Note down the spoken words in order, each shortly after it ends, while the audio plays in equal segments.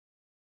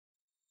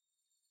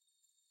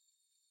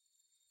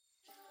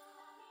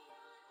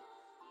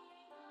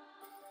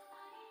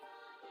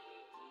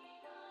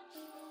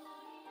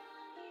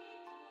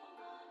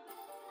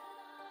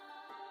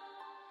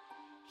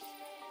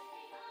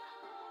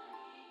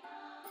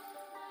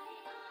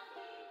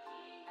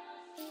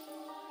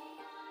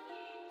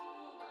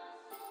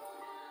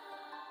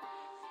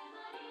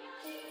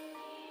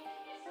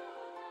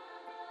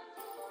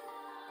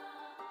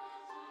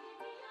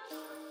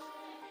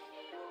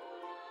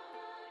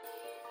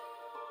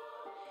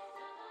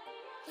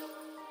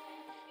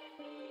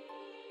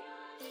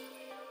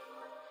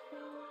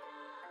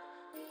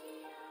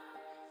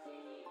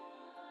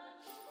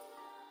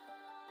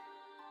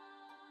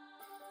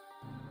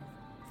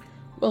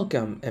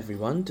Welcome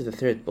everyone to the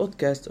third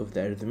podcast of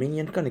the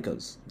Arotheman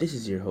Chronicles. This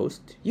is your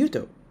host,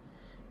 Yuto.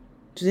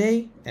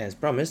 Today, as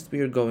promised, we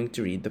are going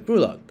to read the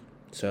prologue.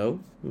 So,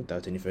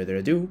 without any further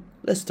ado,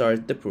 let's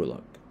start the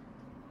prologue.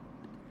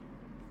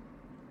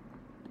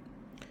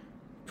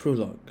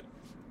 Prologue.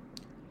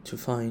 To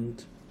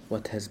find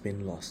what has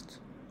been lost.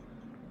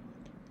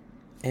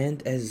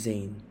 And as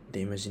Zane,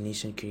 the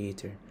imagination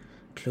creator,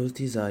 closed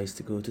his eyes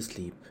to go to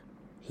sleep,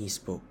 he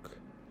spoke.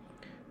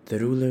 The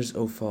rulers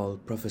of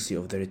fall prophecy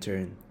of the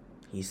return,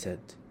 he said.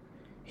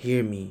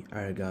 Hear me,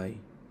 Argai,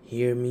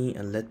 hear me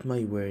and let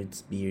my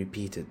words be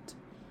repeated.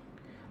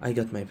 I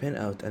got my pen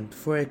out, and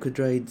before I could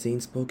write,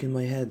 Zane spoke in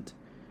my head.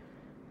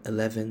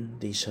 11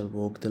 they shall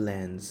walk the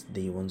lands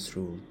they once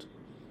ruled.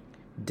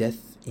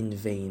 Death in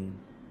vain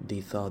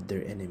they thought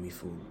their enemy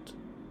fooled.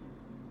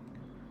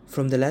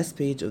 From the last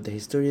page of the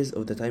Histories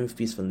of the Time of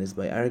Peacefulness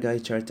by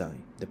Argai Chartai,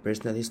 the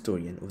personal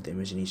historian of the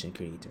imagination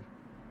creator.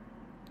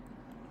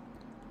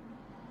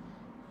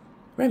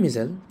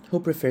 Ramizel, who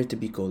preferred to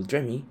be called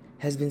Remy,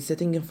 has been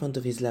sitting in front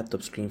of his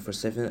laptop screen for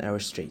 7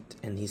 hours straight,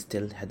 and he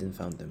still hadn't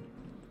found them.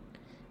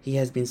 He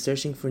has been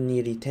searching for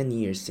nearly 10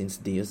 years since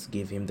Deus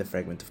gave him the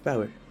fragment of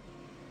power.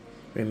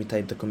 Remy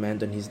typed a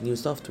command on his new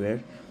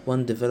software,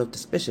 one developed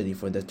especially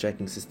for the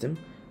tracking system,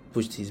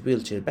 pushed his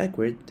wheelchair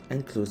backward,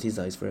 and closed his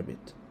eyes for a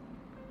bit.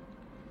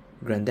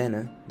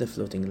 Grandana, the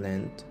floating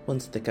land,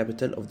 once the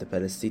capital of the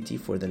palace city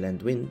for the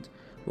land wind,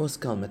 was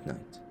calm at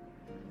night.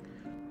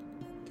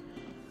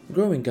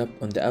 Growing up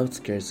on the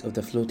outskirts of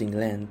the floating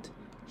land,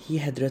 he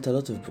had read a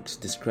lot of books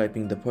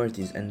describing the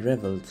parties and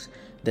revels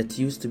that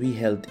used to be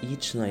held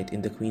each night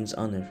in the Queen's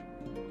honor.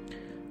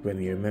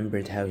 Remy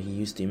remembered how he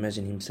used to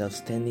imagine himself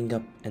standing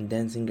up and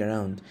dancing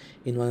around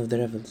in one of the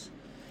revels.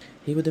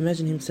 He would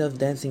imagine himself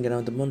dancing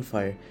around a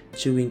bonfire,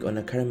 chewing on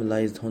a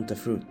caramelized honta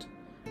fruit.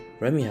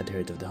 Remy had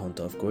heard of the honta,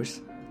 of course,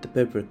 the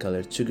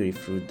purple-colored sugary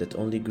fruit that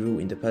only grew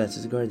in the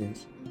palace's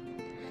gardens.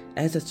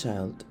 As a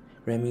child,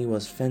 Remy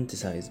was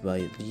fantasized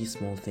by these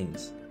small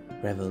things,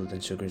 reveled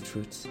in sugared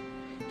fruits.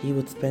 He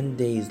would spend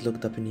days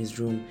locked up in his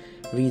room,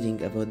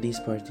 reading about these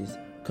parties,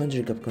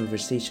 conjuring up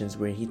conversations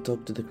where he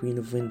talked to the Queen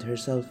of Wind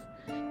herself.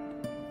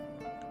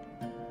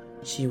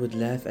 She would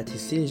laugh at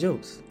his silly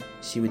jokes.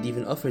 She would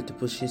even offer to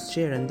push his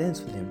chair and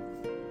dance with him.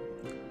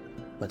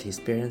 But his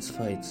parents'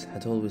 fights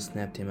had always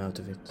snapped him out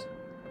of it.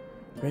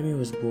 Remy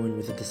was born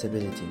with a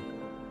disability,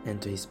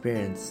 and to his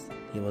parents,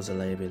 he was a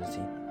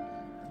liability.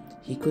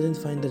 He couldn't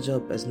find a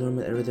job as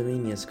normal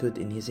Arothemanians could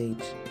in his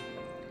age.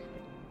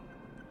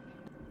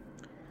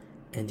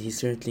 And he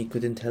certainly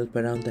couldn't help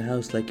around the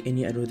house like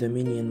any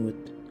Arothemanian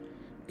would.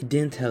 It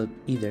didn't help,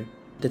 either,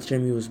 that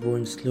Remy was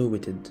born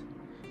slow-witted.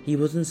 He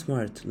wasn't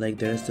smart like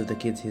the rest of the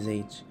kids his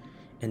age,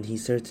 and he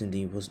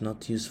certainly was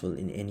not useful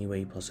in any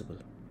way possible.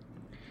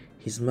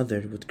 His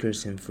mother would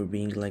curse him for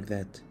being like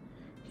that.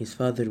 His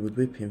father would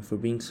whip him for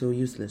being so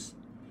useless.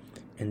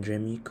 And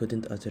Remy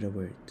couldn't utter a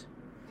word.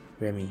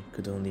 Remy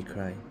could only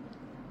cry.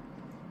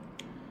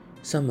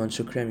 Someone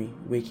shook Remy,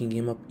 waking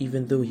him up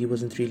even though he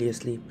wasn't really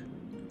asleep.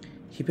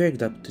 He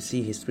perked up to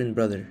see his twin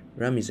brother,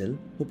 Ramizel,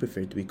 who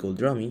preferred to be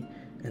called Ramy,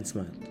 and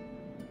smiled.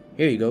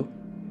 Here you go,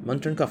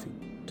 Muntern coffee,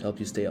 to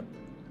help you stay up.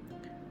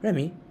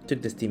 Remy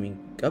took the steaming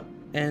cup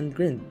and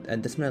grinned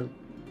at the smell.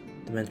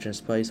 The Muntern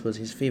spice was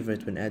his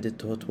favorite when added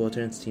to hot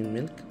water and steamed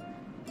milk.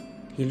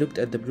 He looked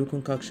at the blue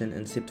concoction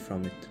and sipped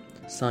from it,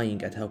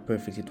 sighing at how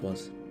perfect it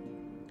was.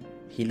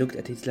 He looked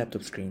at his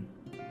laptop screen,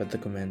 but the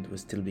command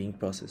was still being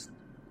processed.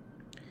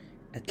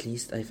 At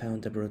least I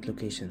found a broad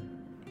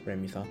location,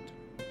 Remy thought.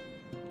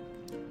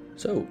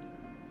 So,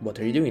 what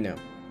are you doing now?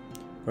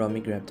 Ramy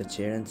grabbed a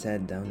chair and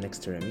sat down next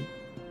to Remy.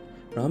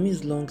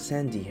 Ramy's long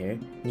sandy hair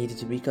needed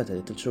to be cut a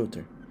little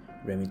shorter.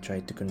 Remy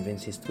tried to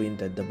convince his twin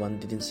that the bun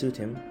didn't suit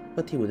him,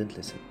 but he wouldn't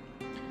listen.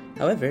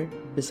 However,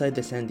 beside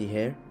the sandy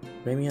hair,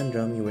 Remy and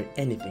Ramy were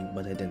anything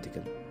but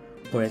identical,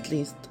 or at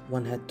least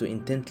one had to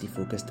intently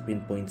focus to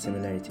pinpoint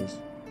similarities.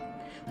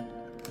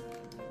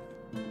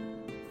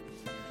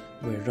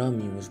 Where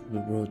Ramy was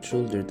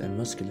broad-shouldered and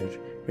muscular,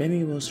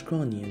 Remy was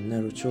scrawny and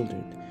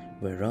narrow-shouldered.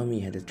 Where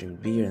Ramy had a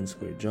trimmed beard and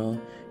square jaw,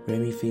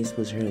 Remy's face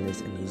was hairless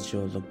and his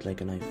jaw looked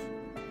like a knife.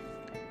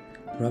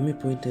 Ramy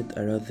pointed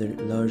a rather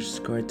large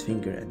scarred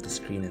finger at the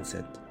screen and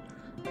said,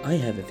 I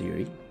have a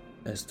theory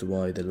as to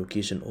why the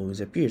location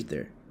always appears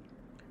there.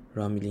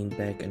 Ramy leaned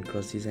back and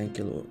crossed his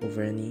ankle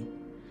over a knee.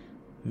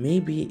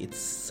 Maybe it's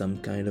some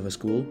kind of a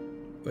school,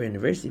 or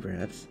university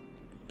perhaps.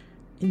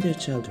 In their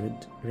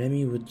childhood,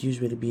 Remy would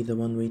usually be the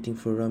one waiting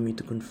for Ramy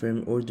to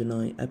confirm or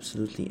deny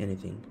absolutely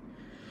anything.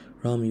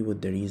 Ramy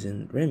would the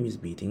reason Remy's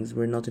beatings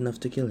were not enough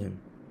to kill him.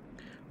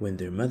 When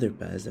their mother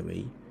passed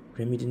away,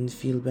 Remy didn't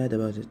feel bad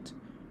about it.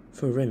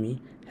 For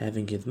Remy,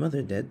 having his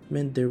mother dead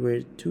meant there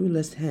were 2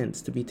 less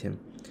hands to beat him,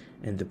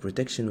 and the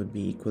protection would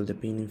be equal the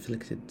pain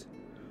inflicted.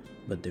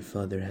 But their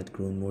father had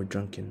grown more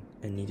drunken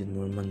and needed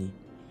more money,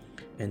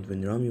 and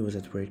when Ramy was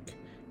at work,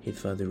 his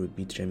father would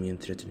beat Remy and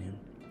threaten him.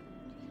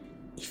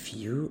 If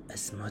you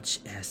as much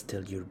as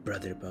tell your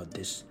brother about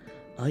this,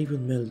 I will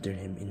murder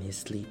him in his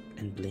sleep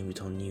and blame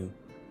it on you.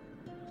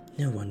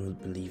 No one will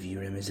believe you,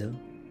 Ramizel,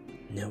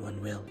 No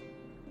one will.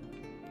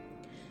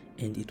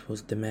 And it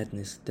was the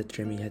madness that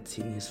Remy had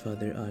seen in his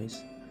father's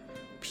eyes.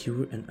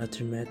 Pure and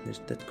utter madness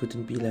that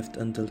couldn't be left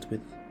undealt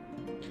with.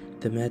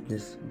 The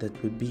madness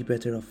that would be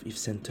better off if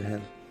sent to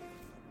hell.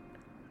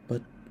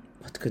 But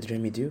what could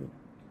Remy do?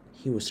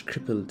 He was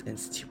crippled and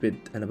stupid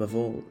and above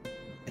all,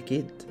 a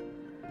kid.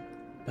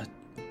 But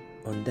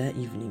on that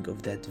evening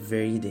of that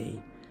very day,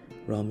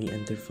 Ramy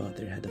and their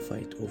father had a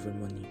fight over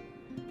money,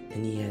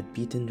 and he had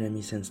beaten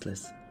Remy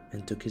senseless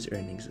and took his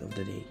earnings of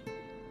the day.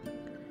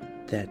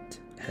 That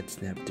had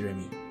snapped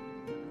Remy.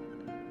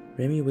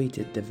 Remy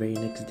waited the very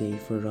next day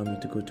for Ramy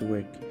to go to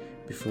work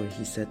before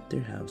he set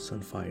their house on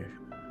fire.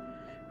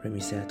 Remy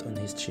sat on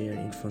his chair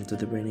in front of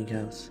the burning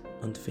house,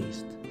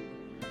 unfazed.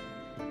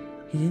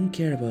 He didn't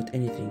care about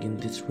anything in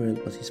this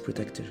world but his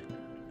protector,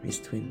 his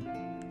twin,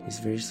 his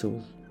very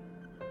soul.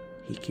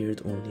 He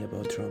cared only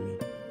about Ramy.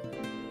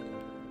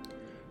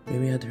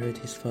 Remy had heard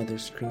his father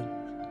scream.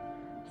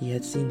 He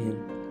had seen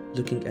him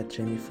looking at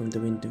Remy from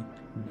the window,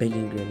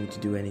 begging Remy to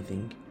do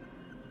anything.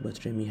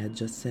 But Remy had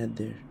just sat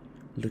there,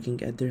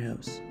 looking at their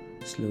house,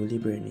 slowly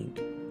burning,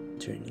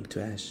 turning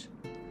to ash.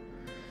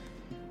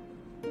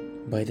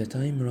 By the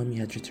time Ramy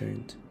had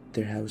returned,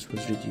 their house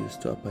was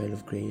reduced to a pile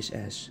of greyish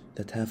ash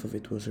that half of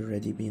it was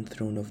already being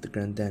thrown off the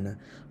grandana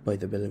by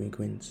the bellowing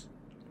winds.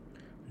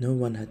 No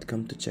one had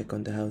come to check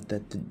on the house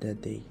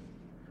that day,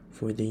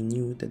 for they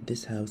knew that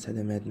this house had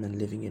a madman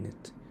living in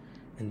it,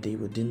 and they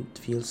wouldn't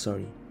feel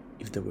sorry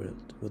if the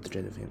world was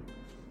rid of him.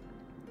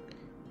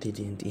 They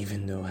didn't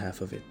even know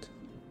half of it.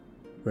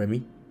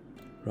 Remy?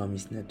 Ramy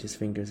snapped his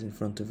fingers in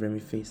front of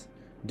Remy's face.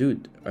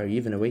 Dude, are you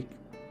even awake?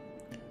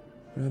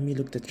 Ramy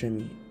looked at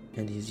Remy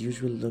and his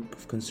usual look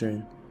of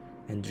concern,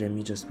 and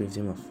Remy just waved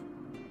him off.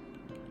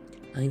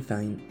 I'm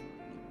fine.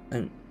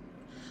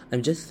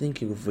 I'm just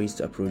thinking of ways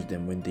to approach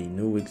them when they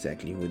know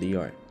exactly who they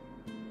are.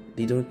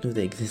 They don't know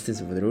the existence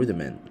of the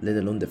Arotheman, let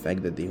alone the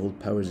fact that they hold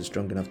powers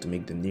strong enough to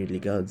make them nearly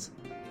gods.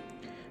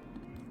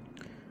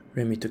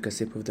 Remy took a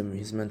sip of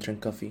his Mantran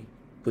coffee,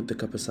 put the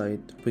cup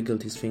aside,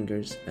 wiggled his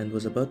fingers, and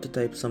was about to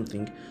type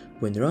something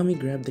when Ramy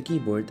grabbed the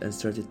keyboard and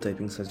started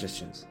typing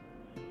suggestions.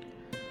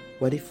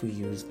 What if we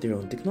use their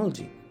own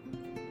technology?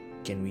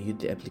 Can we use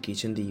the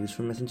application they use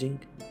for messaging?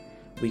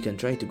 We can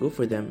try to go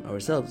for them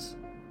ourselves.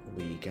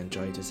 We can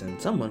try to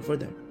send someone for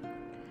them.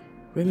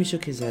 Remy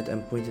shook his head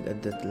and pointed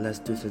at the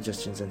last two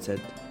suggestions and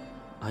said,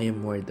 I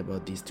am worried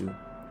about these two.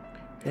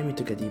 Remy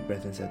took a deep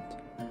breath and said,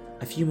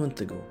 a few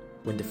months ago,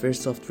 when the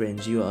first software in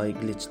GUI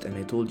glitched and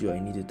I told you I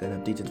needed an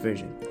updated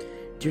version,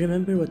 do you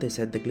remember what I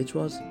said the glitch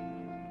was?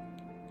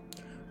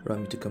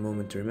 Ramy took a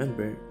moment to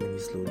remember when he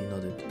slowly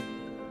nodded.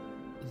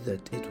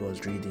 That it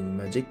was reading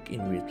magic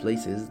in weird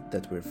places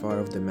that were far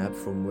off the map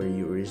from where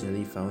you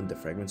originally found the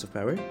fragments of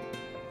power?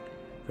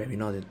 Remy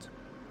nodded.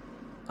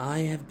 I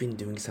have been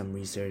doing some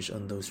research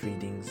on those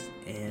readings,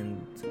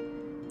 and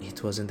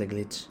it wasn't a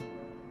glitch.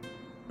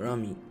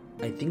 Ramy,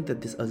 I think that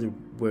this other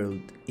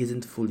world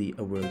isn't fully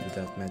a world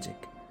without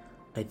magic.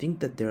 I think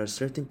that there are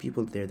certain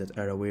people there that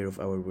are aware of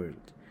our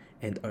world,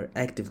 and are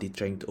actively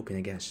trying to open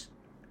a gash.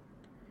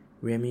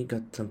 Remy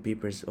got some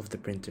papers off the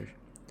printer.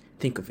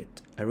 Think of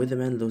it,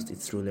 Arotheman lost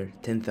its ruler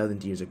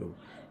 10,000 years ago,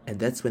 and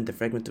that's when the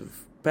fragment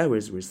of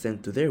powers were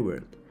sent to their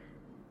world.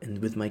 And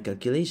with my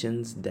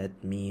calculations,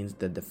 that means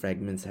that the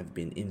fragments have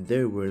been in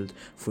their world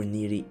for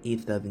nearly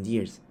 8,000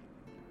 years.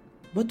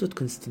 What would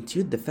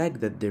constitute the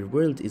fact that their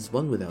world is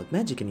one without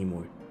magic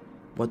anymore?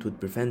 What would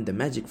prevent the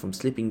magic from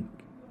slipping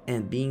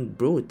and being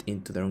brought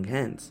into the wrong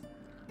hands?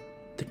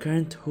 The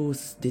current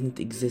hosts didn't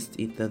exist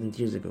 8,000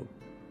 years ago.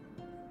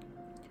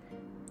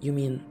 You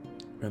mean,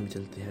 Ramy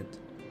tilted the head,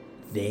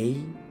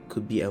 they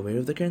could be aware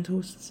of the current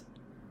hosts?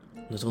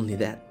 Not only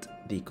that,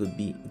 they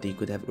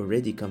could have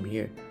already come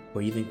here,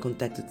 or even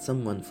contacted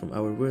someone from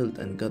our world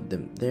and got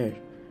them there.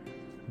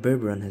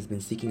 Berberon has been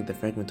seeking the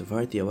fragment of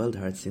Arthea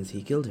Wildheart since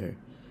he killed her.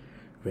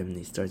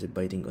 Remy started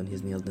biting on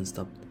his nail, then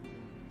stopped.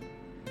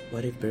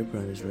 What if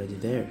Berberon is already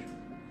there?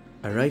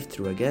 Arrived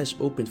through a gash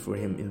opened for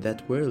him in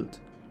that world.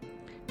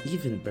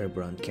 Even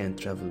Berberon can't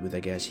travel with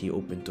a gash he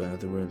opened to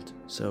another world,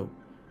 so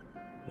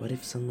what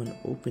if someone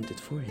opened it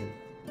for him?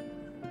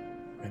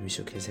 Remy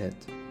shook his head.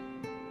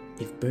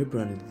 If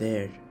Berberon is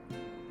there,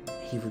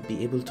 he would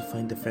be able to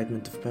find the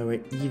fragment of power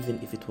even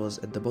if it was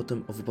at the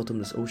bottom of a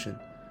bottomless ocean.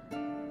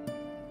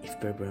 If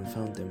Berberon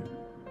found them,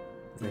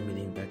 Remy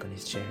leaned back on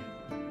his chair.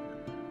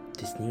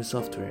 This new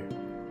software,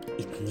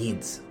 it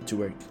needs to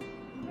work.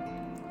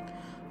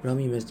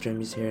 Ramy messed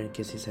Remy's hair and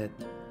kissed his head.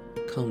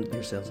 Calm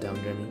yourself down,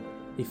 Remy.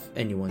 If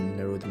anyone in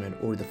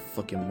Arotheman or the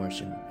fucking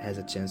Martian has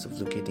a chance of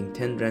locating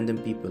 10 random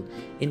people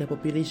in a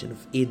population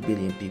of 8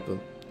 billion people,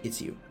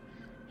 it's you.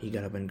 He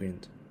got up and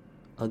grinned.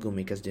 I'll go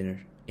make us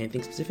dinner.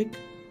 Anything specific?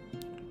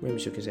 Remy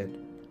shook his head.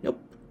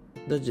 Nope.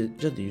 That's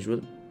just the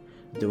usual.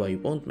 Though I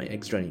want my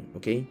eggs running,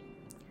 okay?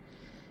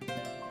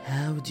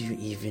 How do you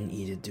even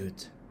eat it,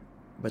 dude?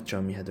 But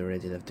Ramy had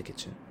already left the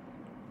kitchen.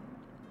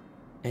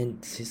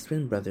 And his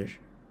twin brother,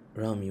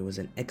 Ramy, was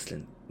an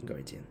excellent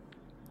guardian.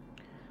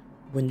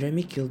 When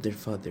Remy killed their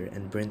father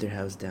and burned their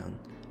house down,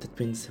 the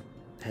twins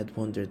had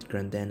wandered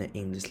Grandana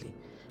aimlessly,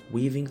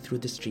 weaving through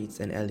the streets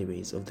and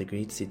alleyways of the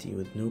great city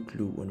with no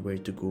clue on where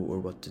to go or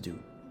what to do.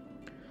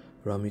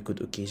 Ramy could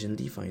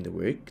occasionally find a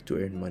work to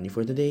earn money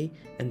for the day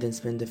and then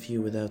spend a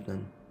few without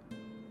none.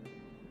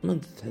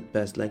 Months had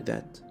passed like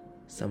that,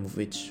 some of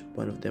which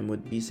one of them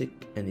would be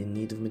sick and in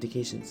need of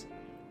medications.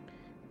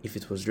 If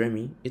it was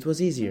Remy, it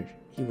was easier.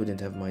 He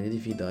wouldn't have minded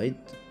if he died,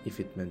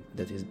 if it meant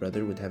that his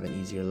brother would have an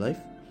easier life.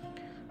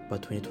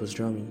 But when it was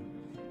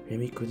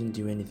Ramy couldn't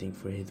do anything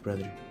for his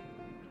brother.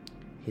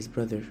 His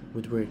brother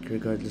would work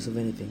regardless of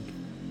anything.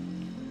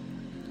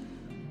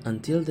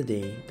 Until the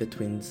day the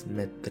twins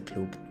met the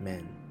cloaked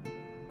man.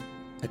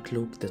 A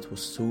cloak that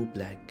was so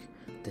black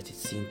that it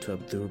seemed to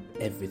absorb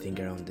everything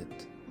around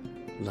it.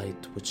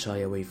 Light would shy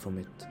away from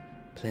it.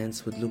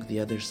 Plants would look the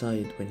other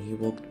side when he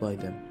walked by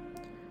them.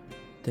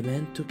 The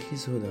man took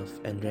his hood off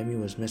and Remy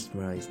was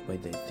mesmerized by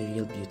the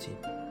ethereal beauty.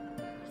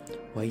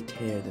 White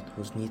hair that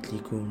was neatly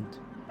combed,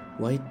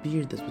 white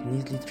beard that was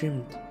neatly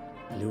trimmed,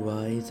 blue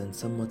eyes and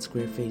somewhat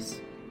square face.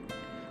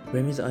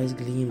 Remy's eyes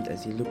gleamed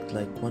as he looked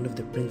like one of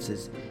the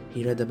princes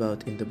he read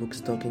about in the books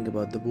talking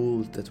about the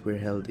balls that were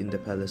held in the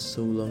palace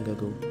so long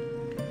ago.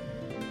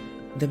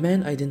 The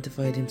man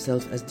identified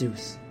himself as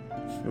Zeus.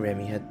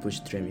 Remy had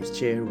pushed Remy's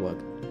chair,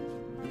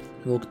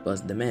 walked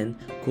past the man,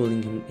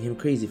 calling him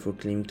crazy for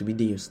claiming to be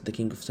Zeus, the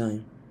king of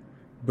time,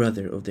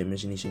 brother of the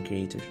imagination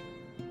creator.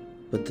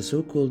 But the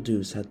so-called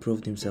Zeus had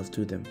proved himself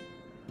to them,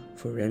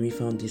 for Remy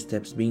found his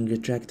steps being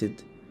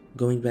retracted,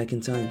 going back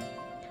in time,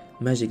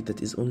 magic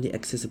that is only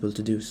accessible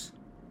to Zeus.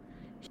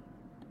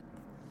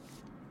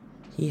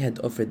 He had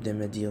offered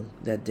them a deal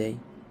that day,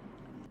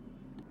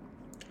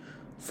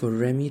 for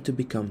Remy to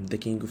become the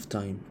king of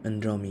time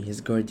and Ramy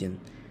his guardian,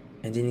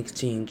 and in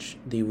exchange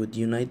they would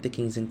unite the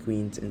kings and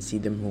queens and see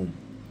them home,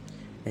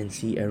 and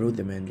see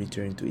Arotheman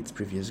return to its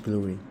previous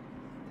glory.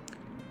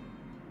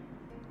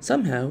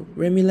 Somehow,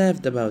 Remy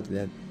laughed about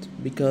that,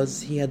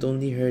 because he had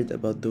only heard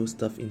about those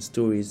stuff in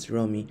stories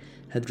Ramy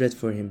had read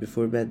for him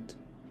before bed.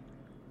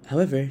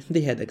 However,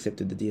 they had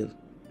accepted the deal,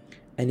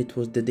 and it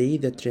was the day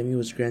that Remy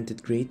was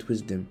granted great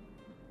wisdom,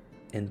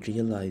 and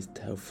realized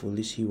how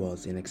foolish he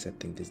was in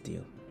accepting this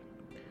deal.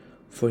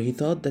 For he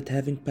thought that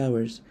having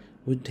powers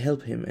would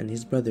help him and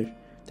his brother,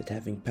 that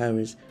having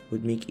powers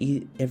would make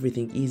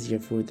everything easier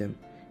for them.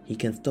 He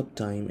can stop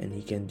time and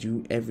he can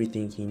do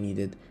everything he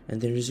needed and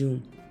then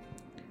resume,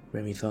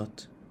 Remy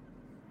thought.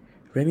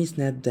 Remy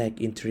snapped back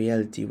into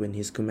reality when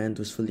his command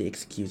was fully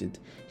executed,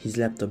 his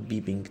laptop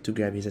beeping to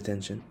grab his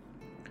attention.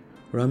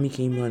 Ramy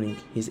came running,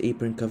 his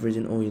apron covered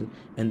in oil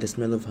and the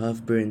smell of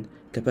half-burned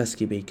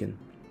Kapaski bacon.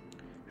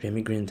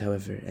 Remy grinned,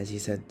 however, as he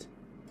said,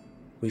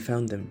 "We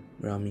found them,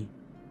 Ramy.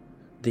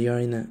 They are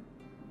in a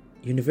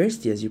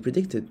university, as you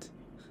predicted.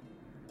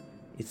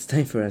 It's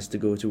time for us to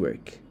go to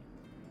work."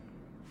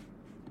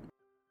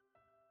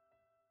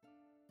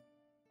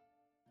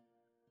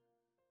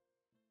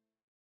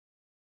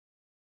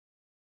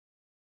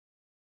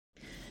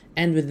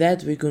 And with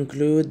that, we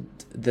conclude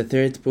the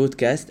third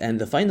podcast and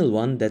the final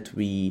one that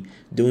we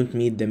don't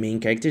meet the main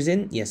characters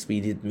in. Yes, we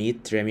did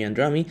meet Remy and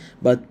Ramy,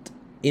 but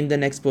in the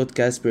next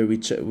podcast where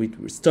we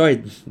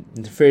start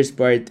the first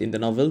part in the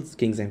novel,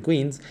 Kings and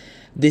Queens,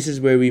 this is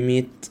where we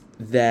meet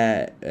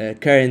the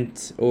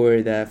current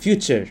or the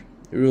future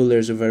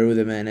rulers of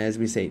Arotheman, as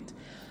we said.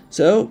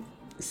 So,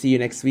 see you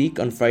next week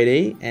on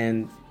Friday,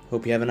 and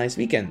hope you have a nice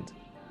weekend.